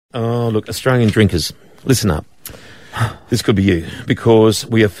Oh, look, Australian drinkers, listen up. This could be you, because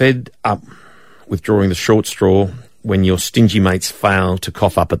we are fed up with drawing the short straw when your stingy mates fail to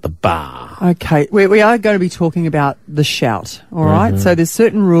cough up at the bar. Okay, we are going to be talking about the shout, all right? So there's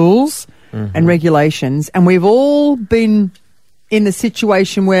certain rules and regulations, and we've all been in the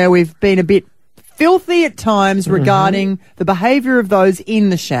situation where we've been a bit filthy at times regarding the behaviour of those in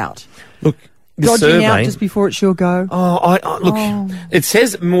the shout. Look, the Dodging survey, out just before it's your go. Look, it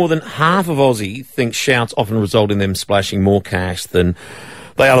says more than half of Aussie think shouts often result in them splashing more cash than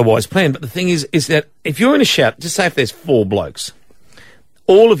they otherwise plan. But the thing is that if you're in a shout, just say if there's 4 blokes,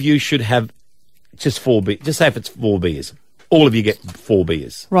 all of you should have just 4 beers. Just say if it's 4 beers. All of you get 4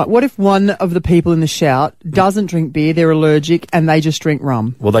 beers. Right, what if one of the people in the shout doesn't drink beer, they're allergic, and they just drink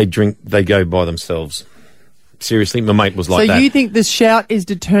rum? Well, they go by themselves. Seriously, my mate was like that. So you think the shout is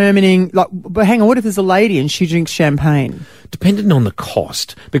determining, but hang on, what if there's a lady and she drinks champagne? Depending on the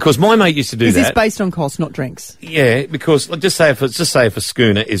cost, because my mate used to do that. Is this based on cost, not drinks? Yeah, because just say if a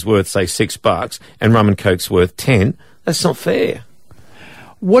schooner is worth, say, $6 and rum and coke's worth 10, that's not fair.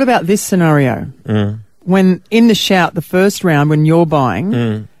 What about this scenario? When in the shout, the first round, when you're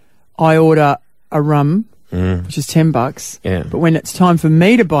buying, I order a rum, which is $10. Yeah. But when it's time for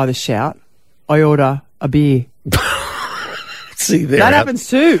me to buy the shout, I order a beer. See, that happens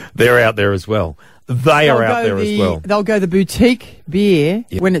too. They're out there as well. They'll out there as well. They'll go the boutique beer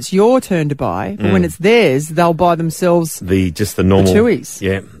when it's your turn to buy, but when it's theirs, they'll buy themselves the normal Tuies.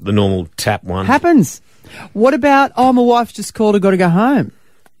 Yeah, the normal tap one. Happens. What about, my wife just called, I've got to go home.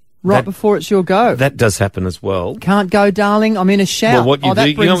 Right before it's your go. That does happen as well. Can't go, darling. I'm in a shout. Well,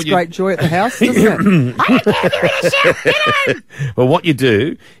 that brings great joy at the house, doesn't it? I don't care if you're in a shout. Get home. Well, what you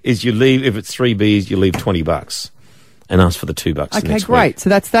do is you leave, if it's 3 beers, you leave $20 and ask for the $2 Okay, next great. week. So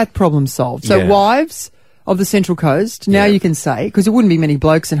that's that problem solved. So wives of the Central Coast, now you can say, because there wouldn't be many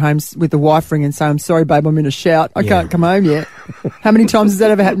blokes at home with the wife ring and say, I'm sorry, babe, I'm in a shout. I can't come home yet. How many times has that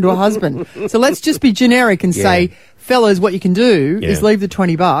ever happened to a husband? So let's just be generic and say, fellas, what you can do is leave the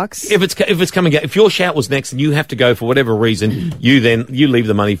 $20. If your shout was next and you have to go for whatever reason, you leave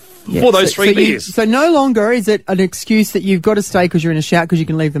the money for those 3 beers. So no longer is it an excuse that you've got to stay because you're in a shout because you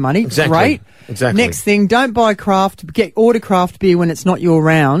can leave the money. Exactly. Great. Exactly. Next thing, don't buy order craft beer when it's not your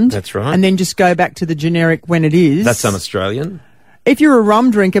round. That's right. And then just go back to the generic when it is. That's un-Australian. If you're a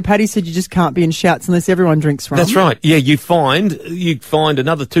rum drinker, Paddy said you just can't be in shouts unless everyone drinks rum. That's right. Yeah, you find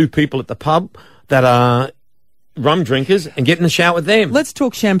another 2 people at the pub that are rum drinkers and get in the shout with them. Let's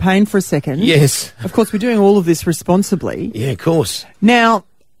talk champagne for a second. Yes. Of course, we're doing all of this responsibly. Yeah, of course. Now,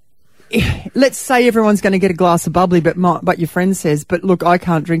 let's say everyone's going to get a glass of bubbly, but your friend says, but look, I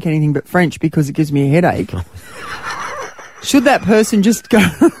can't drink anything but French because it gives me a headache. Should that person just go...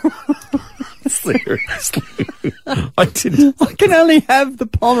 Seriously. I can only have the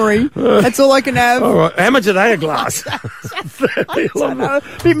Pommery. That's all I can have. All right. How much are they a glass? I don't know.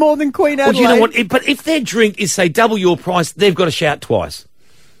 A bit more than Queen Adelaide. Well, you know what? But if their drink is, say, double your price, they've got to shout twice.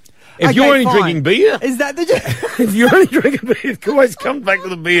 If you're only drinking beer... Is that the... If you're only drinking beer, it always comes back to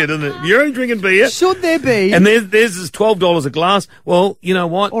the beer, doesn't it? If you're only drinking beer... Should there be... And there's this $12 a glass, well, you know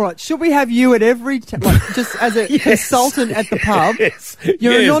what? All right, should we have you at every... just as a consultant at the pub? Yes.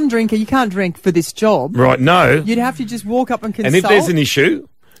 You're a non-drinker, you can't drink for this job. Right, no. You'd have to just walk up and consult. And if there's an issue...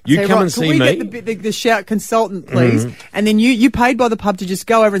 You come and see me. Can we get the shout consultant, please? And then you paid by the pub to just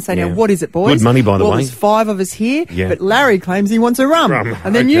go over and say, now, what is it, boys? Good money, by the way. There's 5 of us here, but Larry claims he wants a rum.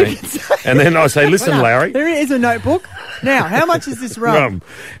 And then you can say... And then I say, listen, Larry. There is a notebook. Now, how much is this rum?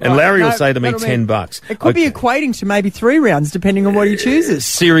 And Larry will say to me, $10. It could be equating to maybe 3 rounds, depending on what he chooses.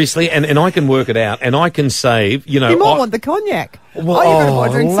 Seriously, and I can work it out, and I can save, He might want the cognac.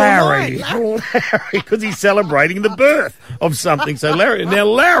 Larry, because he's celebrating the birth of something. So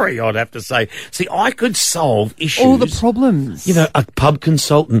Larry, I'd have to say, see, I could solve issues. All the problems. You know, a pub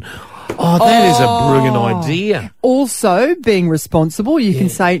consultant. Oh, that is a brilliant idea. Also, being responsible, you can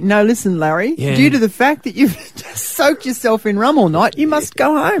say, no, listen, Larry, due to the fact that you've just soaked yourself in rum all night, you must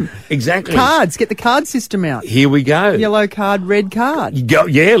go home. Exactly. Cards, get the card system out. Here we go. Yellow card, red card. You go,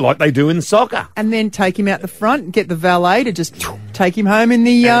 like they do in soccer. And then take him out the front and get the valet to just take him home in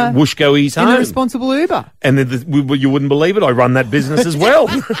the... whoosh go he's home. In the responsible Uber. And then you wouldn't believe it, I run that business as well.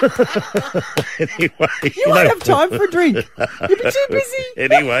 Anyway. You won't have time for a drink. You'll be too busy.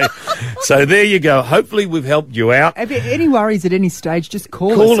 Anyway, so there you go. Hopefully we've helped you out. If you have any worries at any stage, just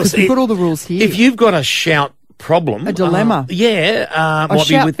call us. Because we've got all the rules here. If you've got a shout problem. A dilemma. A might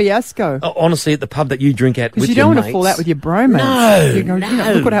shout be with fiasco. Honestly, at the pub that you drink at with your mates. Because you don't want to fall out with your bromance.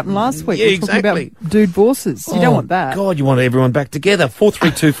 No, look what happened last week. Yeah, We're talking about dude forces. You don't want that. God, you want everyone back together.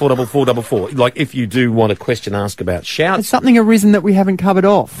 432 444. Like, if you do want a question asked about shouts. Has something arisen that we haven't covered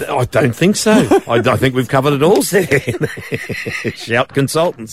off? I don't think so. I think we've covered it all, Shout Consultants.